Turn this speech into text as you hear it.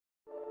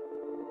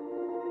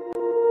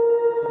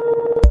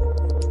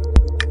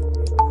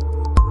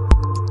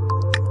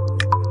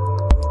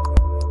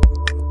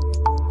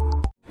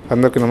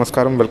అందరికీ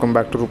నమస్కారం. Welcome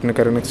back to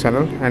Roopnikharnx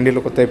channel. And ఈ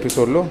కొత్త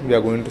ఎపిసోడ్లో we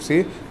are going to see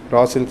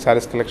raw silk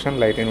sarees collection,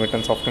 light in weight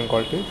and soft in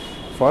quality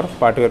for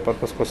party wear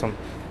purpose కోసం.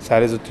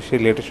 శారీస్ వచ్చేసి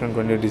latest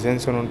అయినటువంటి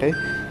designs ఉంటాయి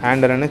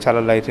and అలానే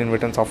చాలా light in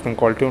weight and soft and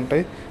quality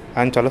ఉంటాయి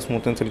అండ్ చాలా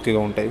smooth and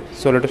సిల్కీగా ఉంటాయి.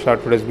 So let us start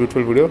today's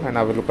beautiful video and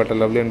I will look at a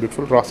lovely and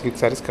beautiful raw silk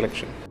sarees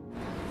collection.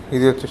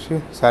 ఇది వచ్చేసి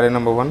sari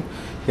number 1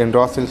 in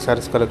raw silk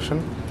sarees collection.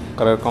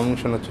 Colour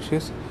combination వచ్చేసి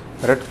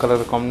red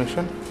colour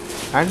combination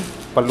and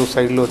పళ్ళు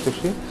సైడ్లో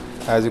వచ్చేసి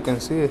as you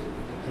can see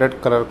red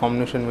colour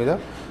combination మీద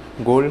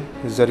gold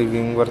zari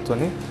wing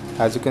వర్క్తోని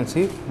as you can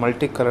see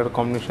multi colour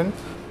combination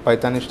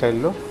Paithani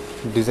స్టైల్లో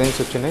designs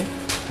వచ్చినాయి.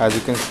 As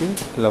you can see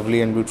lovely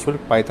and beautiful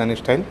Paithani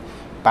style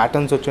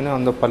patterns వచ్చినాయి.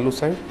 On the పళ్ళు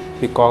side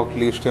peacock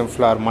leave stem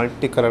flower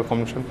multi colour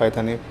combination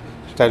Paithani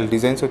style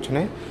designs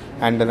వచ్చినాయి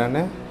and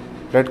అలానే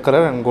red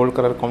colour and gold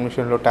colour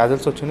కాంబినేషన్లో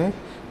tassels వచ్చినాయి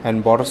and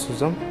borders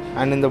చూసాం.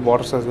 And in the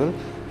borders as well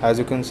as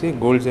you can see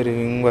gold zari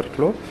wing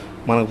వర్క్లో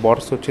మనకు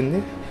borders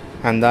వచ్చింది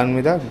and దాని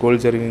మీద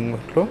గోల్డ్ జరీ వింగ్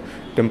వర్క్లో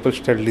టెంపుల్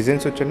స్టైల్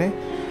డిజైన్స్ వచ్చినాయి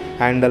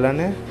అండ్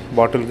అలానే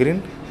bottle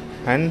green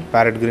and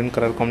parrot green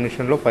colour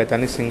కాంబినేషన్లో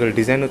పైతానీ సింగిల్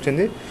డిజైన్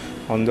వచ్చింది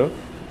on the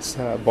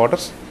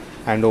borders.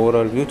 And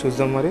overall view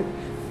చూద్దాం మరి.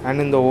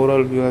 And in the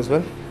overall view as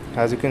well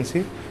as you can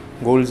see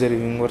gold zari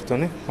wing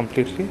వర్క్తోనే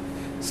completely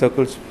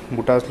circles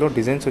బుటాస్లో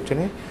designs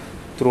వచ్చినాయి.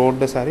 Through out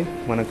the sorry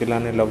మనకి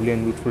ఇలానే lovely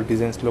and beautiful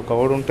డిజైన్స్లో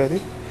covered ఉంటుంది.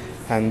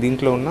 And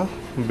దీంట్లో ఉన్న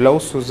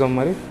blouse చూద్దాం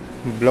మరి.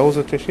 బ్లౌజ్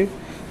వచ్చేసి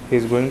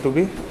is going to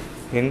be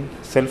in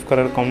self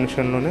colour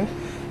కాంబినేషన్లోనే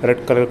red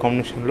colour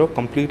కాంబినేషన్లో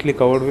completely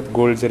covered with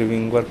gold zari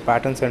wing work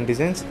patterns and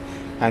designs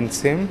and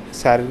same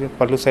sari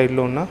పళ్ళు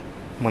సైడ్లో ఉన్న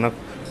మన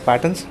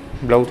ప్యాటర్న్స్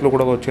బ్లౌజ్లో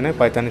కూడా వచ్చినాయి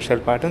Paithani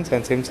style patterns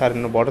and same sari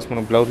ఉన్న బార్డర్స్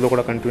మన బ్లౌజ్లో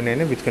కూడా కంటిన్యూ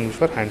అయినాయి which can use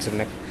for hands and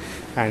neck.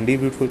 And ఈ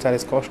బ్యూటిఫుల్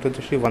శారీస్ కాస్ట్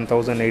వచ్చేసి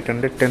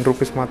 1810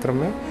 రూపీస్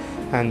మాత్రమే.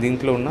 అండ్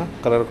దీంట్లో ఉన్న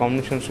కలర్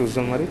కాంబినేషన్స్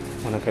చూద్దాం మరి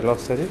మనకు ఎలా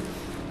వస్తుంది.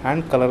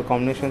 And colour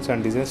combinations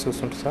and designs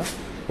చూస్తుంటే సార్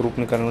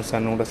Roopnikharnx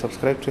ఛానల్ కూడా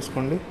సబ్స్క్రైబ్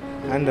చేసుకోండి.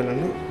 అండ్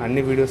అలానే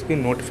అన్ని వీడియోస్కి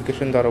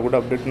నోటిఫికేషన్ ద్వారా కూడా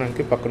అప్డేట్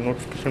చేయడానికి పక్కన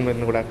నోటిఫికేషన్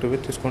బటన్ కూడా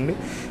యాక్టివేట్ చేసుకోండి.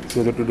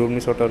 So that you don't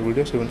miss out our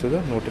videos even to the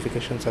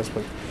notifications as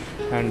well.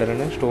 And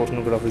అలానే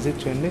స్టోర్స్ను కూడా విజిట్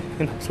చేయండి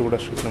in Habsiguda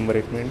street number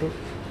 8 main road,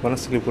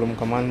 VANASTHALIPURAM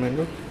command main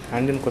road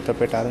and in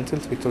KOTHAPET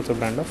RNCs which also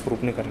brand of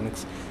Roopnikharnx.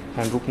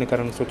 And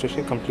Roopnikharnx వచ్చేసి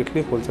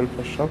completely wholesale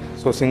price shop.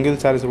 So single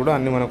saris కూడా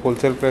అన్ని మనకు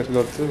wholesale ప్రైస్లో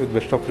వస్తుంది with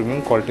best of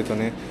premium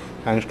క్వాలిటీతోనే.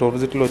 And store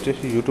విజిట్లో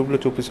వచ్చేసి యూట్యూబ్లో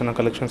చూపిస్తున్న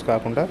collections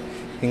కాకుండా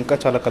ఇంకా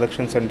చాలా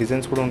కలెక్షన్స్ అండ్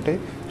డిజైన్స్ కూడా ఉంటాయి.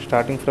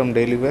 Starting from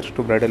daily wears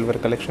to bridal wear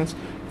collections,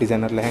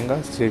 designer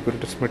lehengas, Jaipur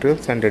dress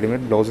materials and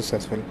readymade blouses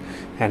as well.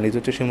 And ఇది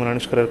వచ్చేసి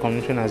మరానిష్ colour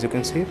combination as you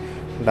can see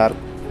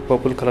dark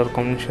purple colour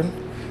combination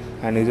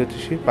and ఇది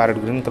వచ్చేసి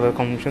parrot green colour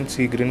combination,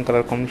 sea green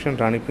colour combination,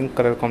 Rani pink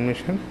colour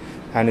combination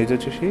and ఇది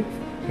వచ్చేసి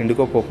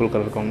IndiGo purple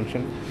colour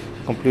combination.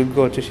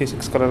 కంప్లీట్గా వచ్చేసి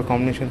 6 colour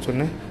combinations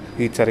ఉన్నాయి.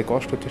 ఈ సారీ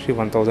కాస్ట్ వచ్చేసి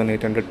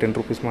 1810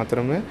 rupees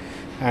మాత్రమే.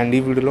 అండ్ ఈ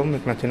వీడియోలో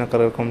మీకు నచ్చిన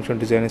colour combination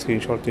design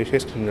screen shot చేసి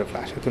స్క్రీన్ మీద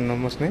ఫ్లాష్ అవుతున్న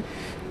నెంబర్స్ని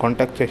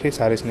కాంటాక్ట్ చేసి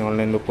శారీస్ని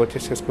ఆన్లైన్లో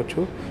పర్చేస్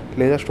చేసుకోవచ్చు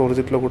లేదా స్టోర్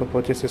విజిట్లో కూడా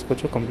పర్చేస్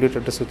చేసుకోవచ్చు. కంప్లీట్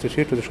అడ్రస్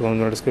వచ్చేసి టు ద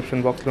షో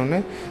డిస్క్రిప్షన్ బాక్స్లో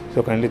ఉన్నాయి.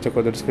 So kindly check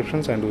out the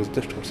descriptions and visit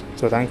the stores.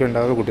 So thank you and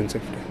have a good and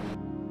safe day.